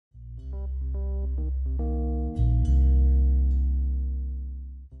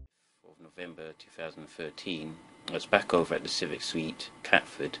November 2013, I was back over at the Civic Suite,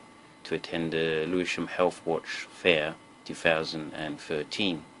 Catford, to attend the Lewisham Healthwatch Fayre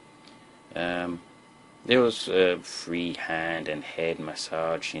 2013. There was a free hand and head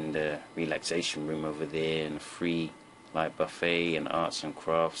massage in the relaxation room over there, and a free light buffet and arts and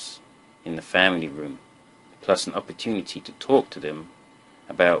crafts in the family room, plus an opportunity to talk to them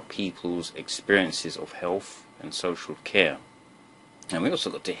about people's experiences of health and social care. And we also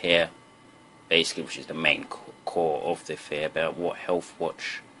got to hear, basically, which is the main core of the fair, about what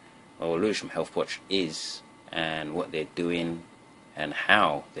Healthwatch or Lewisham Healthwatch is, and what they're doing, and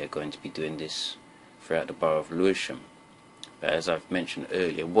how they're going to be doing this throughout the borough of Lewisham. But as I've mentioned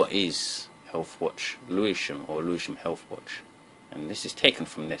earlier, what is Healthwatch Lewisham or Lewisham Healthwatch? And this is taken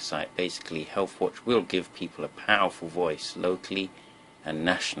from their site. Basically, Healthwatch will give people a powerful voice locally and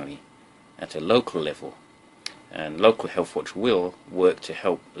nationally at a local level. And local Healthwatch will work to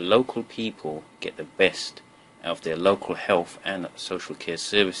help local people get the best out of their local health and social care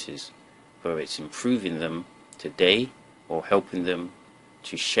services, whether it's improving them today or helping them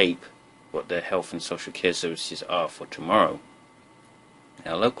to shape what their health and social care services are for tomorrow.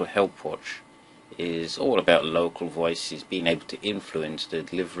 Now, local Healthwatch is all about local voices being able to influence the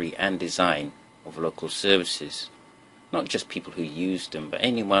delivery and design of local services, not just people who use them, but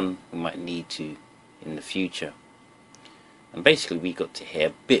anyone who might need to in the future. And basically, we got to hear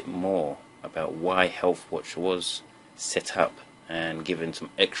a bit more about why Healthwatch was set up and given some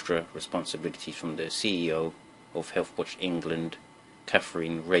extra responsibilities from the CEO of Healthwatch England,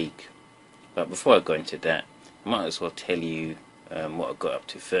 Catherine Rake. But before I go into that, I might as well tell you what I got up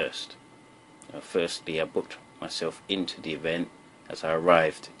to first. Firstly, I booked myself into the event as I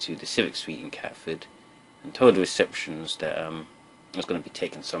arrived to the Civic Suite in Catford, and told the receptions that I was going to be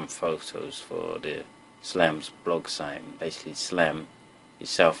taking some photos for the Slam's blog site. Basically, Slam is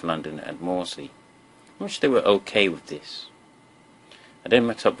South London and Maudsley, which they were okay with this. I then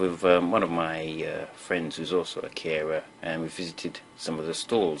met up with one of my friends who's also a carer, and we visited some of the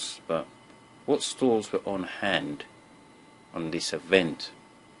stalls. But what stalls were on hand on this event?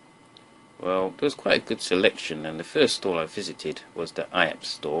 Well, there was quite a good selection, and the first stall I visited was the IAPS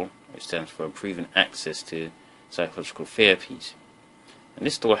stall, which stands for Improving Access to Psychological Therapies. And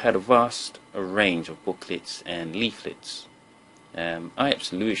this stall had a vast range of booklets and leaflets.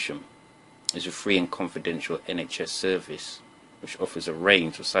 IAPS Lewisham is a free and confidential NHS service which offers a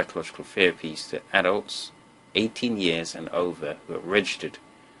range of psychological therapies to adults 18 years and over who are registered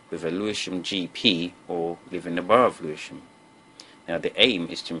with a Lewisham GP or live in the borough of Lewisham. Now, the aim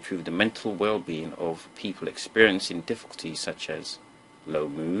is to improve the mental well-being of people experiencing difficulties such as low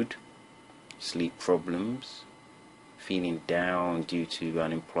mood, sleep problems, feeling down due to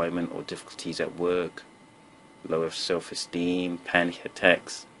unemployment or difficulties at work, lower self-esteem, panic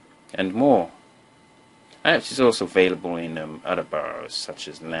attacks, and more. IAPS is also available in other boroughs such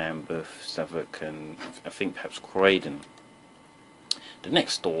as Lambeth, Southwark, and I think perhaps Croydon. The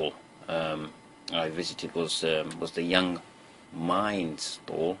next stall I visited was the Young Minds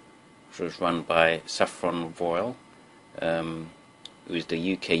stall, which was run by Saffron Royal, who is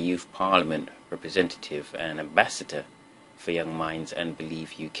the UK Youth Parliament representative and ambassador for Young Minds and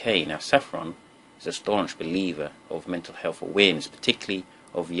Believe UK. Now, Saffron is a staunch believer of mental health awareness, particularly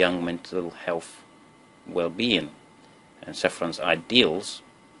of young mental health well-being. And Saffron's ideals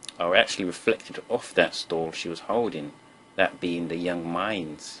are actually reflected off that stall she was holding, that being the Young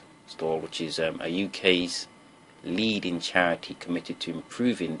Minds stall, which is a UK's leading charity committed to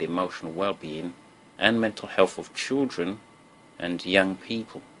improving the emotional well-being and mental health of children and young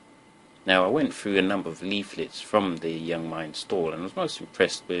people. Now, I went through a number of leaflets from the Young Minds stall, and I was most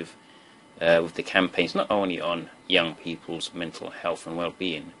impressed with the campaigns, not only on young people's mental health and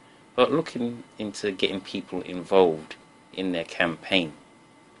well-being, but looking into getting people involved in their campaign.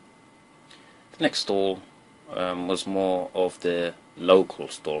 The next stall was more of the local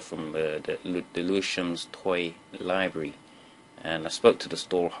stall from the Lewisham's Toy Library, and I spoke to the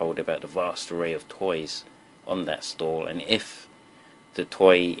stall holder about the vast array of toys on that stall, and if the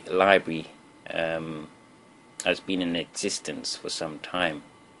toy library has been in existence for some time.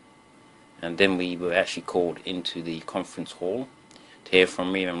 And then we were actually called into the conference hall to hear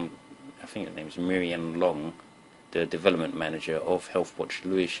from Miriam, I think her name is Miriam Long, the development manager of Healthwatch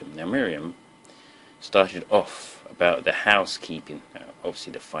Lewisham. Now, Miriam started off about the housekeeping,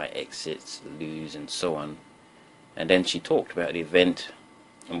 obviously the fire exits, the loos and so on, and then she talked about the event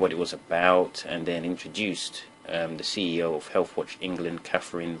and what it was about, and then introduced the CEO of Healthwatch England,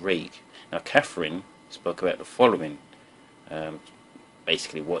 Catherine Rake. Now, Catherine spoke about the following,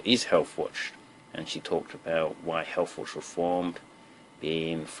 basically what is Healthwatch, and she talked about why Healthwatch was formed,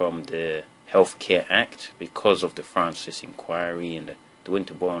 being from the Healthcare Act because of the Francis inquiry and the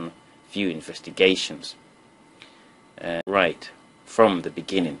Winterbourne View investigations. Right from the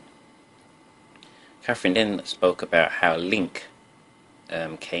beginning. Catherine then spoke about how Link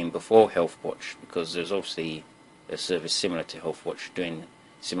came before Healthwatch, because there's obviously a service similar to Healthwatch doing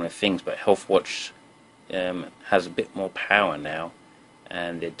similar things, but Healthwatch has a bit more power now,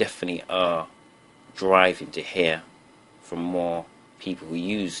 and they definitely are driving to hear from more people who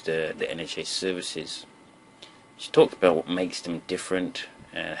use the NHS services. She talked about what makes them different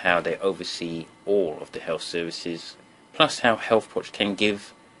and how they oversee all of the health services, plus how Healthwatch can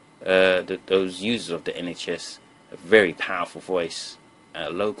give those users of the NHS a very powerful voice at a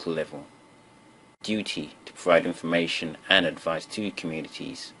local level. Duty to provide information and advice to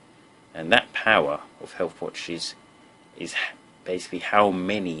communities, and that power of Healthwatch is basically how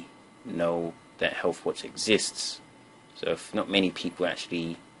many know that Healthwatch exists. So if not many people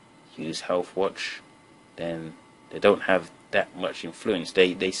actually use Healthwatch, then they don't have that much influence.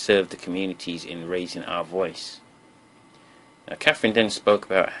 They serve the communities in raising our voice. Now, Catherine then spoke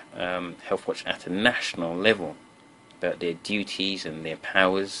about Healthwatch at a national level, about their duties and their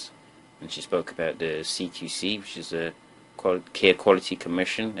powers, and she spoke about the CQC, which is a Care Quality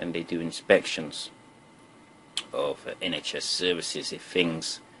Commission, and they do inspections of NHS services if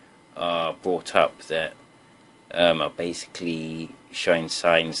things are brought up that are basically showing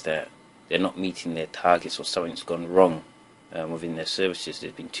signs that they're not meeting their targets or something's gone wrong within their services.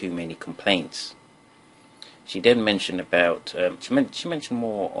 There's been too many complaints. She then mentioned about, she mentioned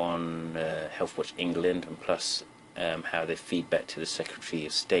more on Healthwatch England, and plus how they feed back to the Secretary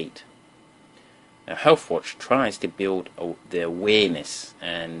of State. Now, Healthwatch tries to build the awareness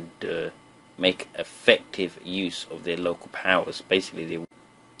and make effective use of their local powers. Basically, they're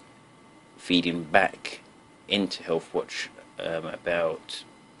feeding back into Healthwatch about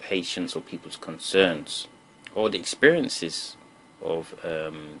patients or people's concerns or the experiences of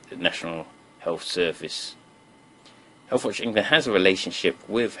the National Health Service. Healthwatch England has a relationship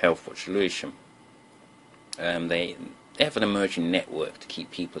with Healthwatch Lewisham. They have an emerging network to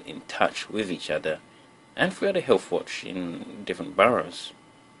keep people in touch with each other and through other Healthwatch in different boroughs.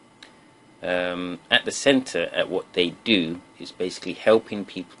 At the centre, at what they do, is basically helping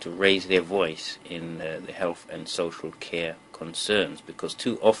people to raise their voice in the health and social care concerns, because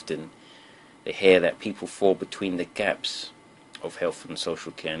too often they hear that people fall between the gaps of health and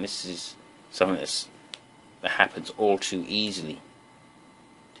social care, and this is something that happens all too easily.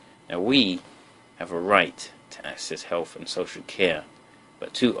 Now, we have a right to access health and social care,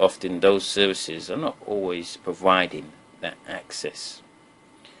 but too often those services are not always providing that access.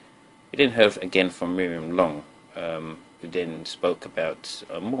 We then heard again from Miriam Long, who then spoke about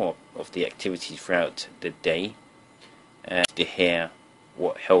more of the activities throughout the day, and to hear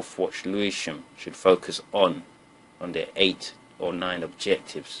what Healthwatch Lewisham should focus on their 8 or 9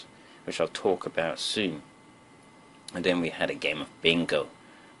 objectives, which I'll talk about soon. And then we had a game of bingo,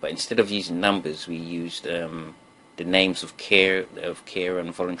 but instead of using numbers, we used the names of care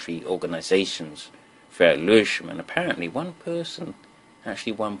and voluntary organisations throughout Lewisham, and apparently one person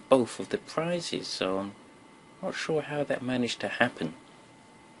actually won both of the prizes, so I'm not sure how that managed to happen.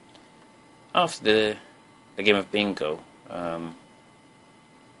 After the game of bingo, I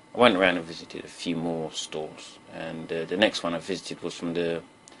went around and visited a few more stalls, and the next one I visited was from the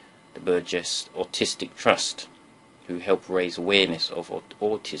Burgess Autistic Trust, who help raise awareness of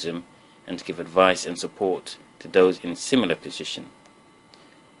autism and to give advice and support to those in similar position.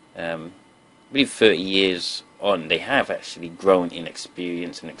 I believe 30 years on, they have actually grown in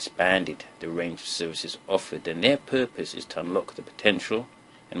experience and expanded the range of services offered, and their purpose is to unlock the potential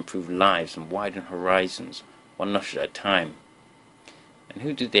and improve lives and widen horizons, one notch at a time. And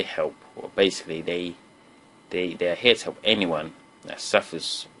who do they help? Well, basically they are here to help anyone that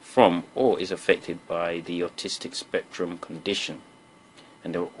suffers from or is affected by the autistic spectrum condition,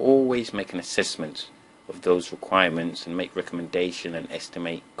 and they will always make an assessment of those requirements and make recommendation and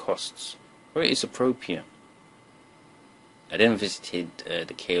estimate costs where it is appropriate. I then visited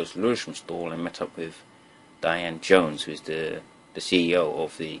the Chaos Lewisham stall and met up with Diane Jones, who is the CEO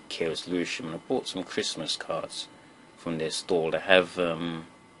of the Chaos Lewisham, and I bought some Christmas cards from their stall. They have a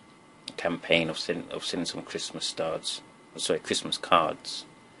campaign of sending some Christmas cards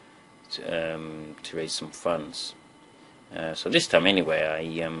to raise some funds. So this time anyway,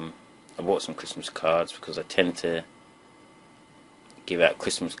 I bought some Christmas cards because I tend to give out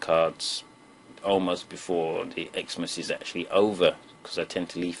Christmas cards almost before the Xmas is actually over, because I tend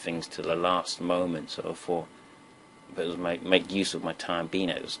to leave things to the last moment. So I thought I better make use of my time being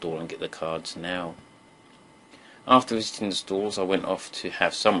at the store and get the cards now. After visiting the stalls, I went off to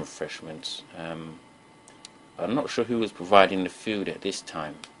have some refreshments. I'm not sure who was providing the food at this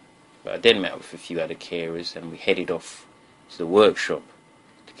time, but I then met with a few other carers, and we headed off to the workshop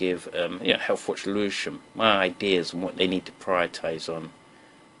to give Healthwatch Lewisham my ideas on what they need to prioritise on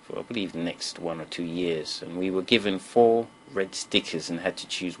for, I believe, the next 1 or 2 years. And we were given 4 red stickers and had to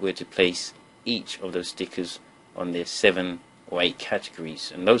choose where to place each of those stickers on their 7 or 8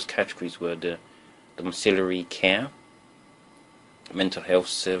 categories. And those categories were the domiciliary care, mental health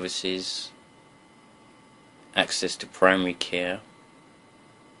services, access to primary care,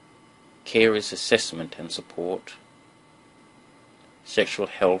 carers assessment and support, sexual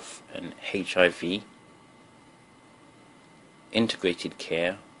health and HIV, integrated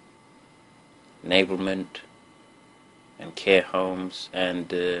care, enablement and care homes, and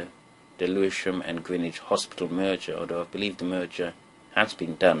the Lewisham and Greenwich Hospital merger, although I believe the merger has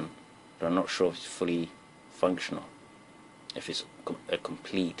been done, but I'm not sure if it's fully functional, if it's a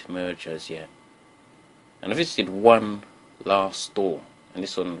complete merger as yet. And I visited one last store, and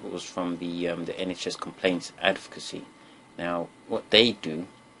this one was from the NHS Complaints Advocacy. Now, what they do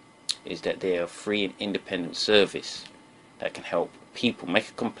is that they are a free and independent service that can help people make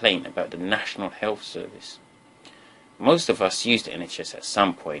a complaint about the National Health Service. Most of us use the NHS at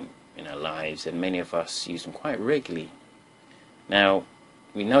some point in our lives, and many of us use them quite regularly. Now,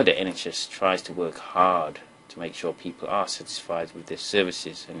 we know that NHS tries to work hard to make sure people are satisfied with their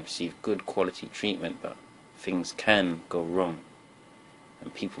services and receive good quality treatment, but things can go wrong,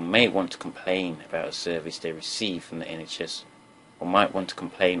 and people may want to complain about a service they receive from the NHS, or might want to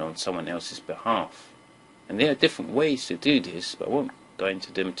complain on someone else's behalf. And there are different ways to do this, but I won't go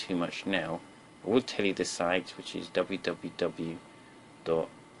into them too much now. I will tell you the site, which is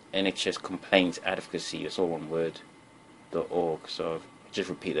www.nhscomplaintsadvocacy, it's all one word, .org. So I'll just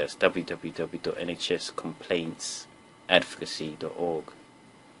repeat that, it's www.nhscomplaintsadvocacy.org.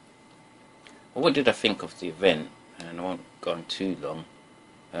 Well, what did I think of the event? And I won't go on too long.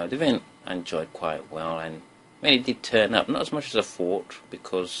 The event I enjoyed quite well, and many did turn up, not as much as I thought,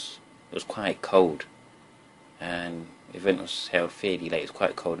 because it was quite cold, and the event was held fairly late. It was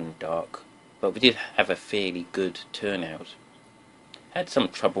quite cold and dark, but we did have a fairly good turnout. Had some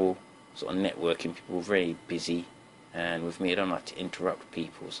trouble sort of networking. People were very busy, and with me I don't like to interrupt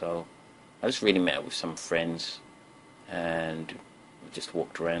people, so I just really met up with some friends and just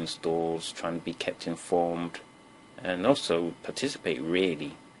walked around stores trying to be kept informed and also participate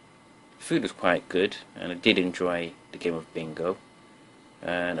really. The food was quite good, and I did enjoy the game of bingo,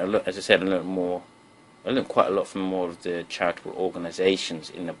 and as I said, I learned quite a lot from more of the charitable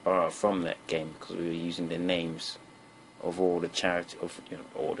organisations in the borough from that game, because we were using the names of all the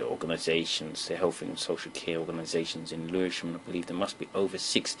all the organisations, the health and social care organisations in Lewisham. I believe there must be over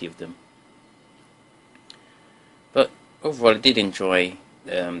 60 of them. But overall, I did enjoy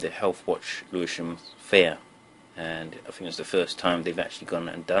the Healthwatch Lewisham Fayre, and I think it was the first time they've actually gone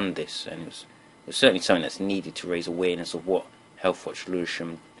and done this, and it was certainly something that's needed to raise awareness of what Healthwatch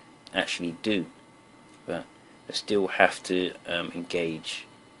Lewisham actually do. But they still have to engage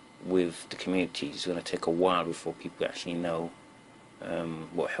with the community. It's going to take a while before people actually know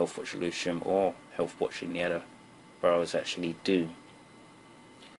what Healthwatch Lewisham or Healthwatch in the other boroughs actually do.